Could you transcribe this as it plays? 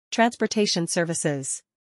Transportation services.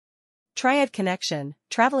 Triad connection,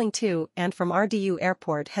 traveling to and from RDU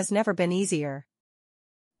Airport has never been easier.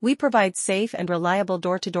 We provide safe and reliable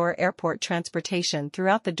door-to-door airport transportation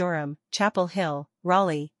throughout the Durham, Chapel Hill,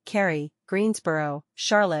 Raleigh, Cary, Greensboro,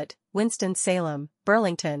 Charlotte, Winston-Salem,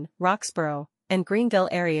 Burlington, Roxborough, and Greenville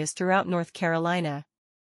areas throughout North Carolina.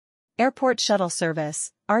 Airport shuttle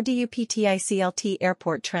service, RDUPTICLT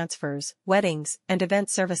airport transfers, weddings and event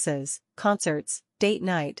services, concerts, date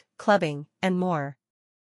night, clubbing, and more.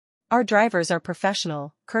 Our drivers are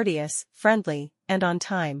professional, courteous, friendly, and on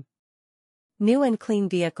time. New and clean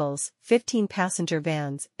vehicles, 15-passenger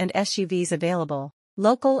vans and SUVs available.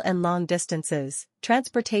 Local and long distances,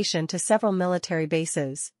 transportation to several military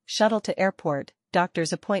bases, shuttle to airport,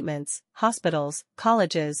 doctor's appointments, hospitals,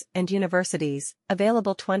 colleges, and universities,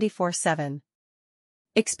 available 24/7.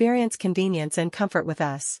 Experience convenience and comfort with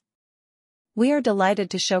us. We are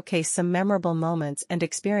delighted to showcase some memorable moments and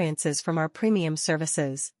experiences from our premium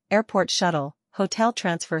services, airport shuttle, hotel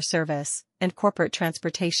transfer service, and corporate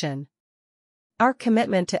transportation. Our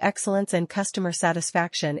commitment to excellence and customer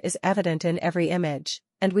satisfaction is evident in every image,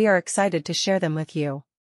 and we are excited to share them with you.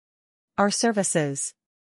 Our services.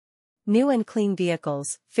 New and clean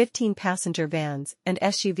vehicles, 15-passenger vans and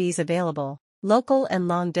SUVs available. Local and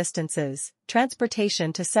long distances,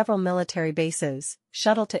 transportation to several military bases,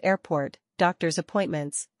 shuttle to airport, doctor's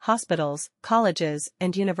appointments, hospitals, colleges,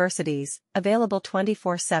 and universities, available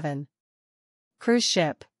 24/7. Cruise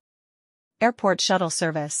ship. Airport shuttle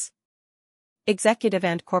service. Executive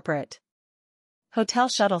and corporate. Hotel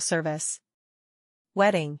shuttle service.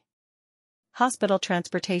 Wedding. Hospital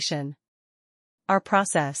transportation. Our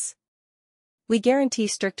process. We guarantee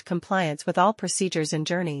strict compliance with all procedures and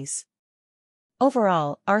journeys.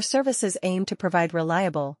 Overall, our services aim to provide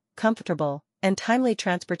reliable, comfortable, and timely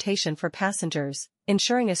transportation for passengers,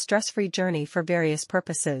 ensuring a stress-free journey for various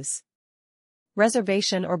purposes.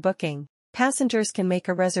 Reservation or booking. Passengers can make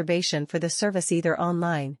a reservation for the service either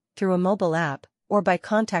online, through a mobile app, or by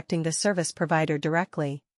contacting the service provider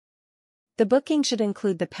directly. The booking should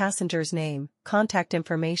include the passenger's name, contact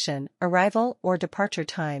information, arrival or departure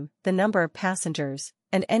time, the number of passengers,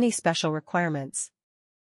 and any special requirements.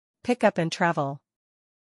 Pickup and travel.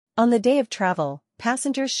 On the day of travel,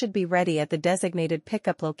 passengers should be ready at the designated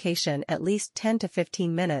pickup location at least 10 to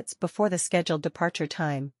 15 minutes before the scheduled departure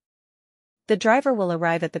time. The driver will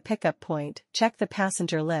arrive at the pickup point, check the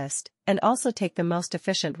passenger list, and also take the most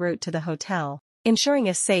efficient route to the hotel, ensuring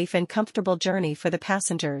a safe and comfortable journey for the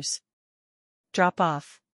passengers.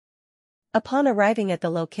 Drop-off. Upon arriving at the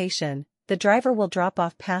location, the driver will drop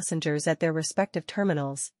off passengers at their respective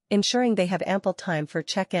terminals, ensuring they have ample time for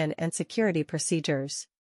check-in and security procedures.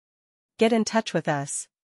 Get in touch with us.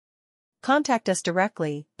 Contact us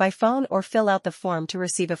directly, by phone, or fill out the form to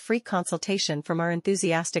receive a free consultation from our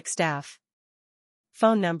enthusiastic staff.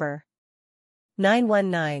 Phone number: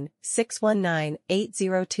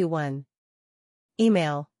 919-619-8021.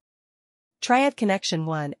 Email: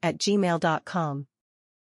 triadconnection1@gmail.com.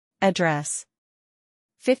 Address: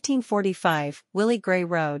 1545 Willie Gray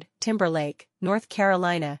Road, Timberlake, North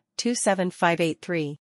Carolina, 27583.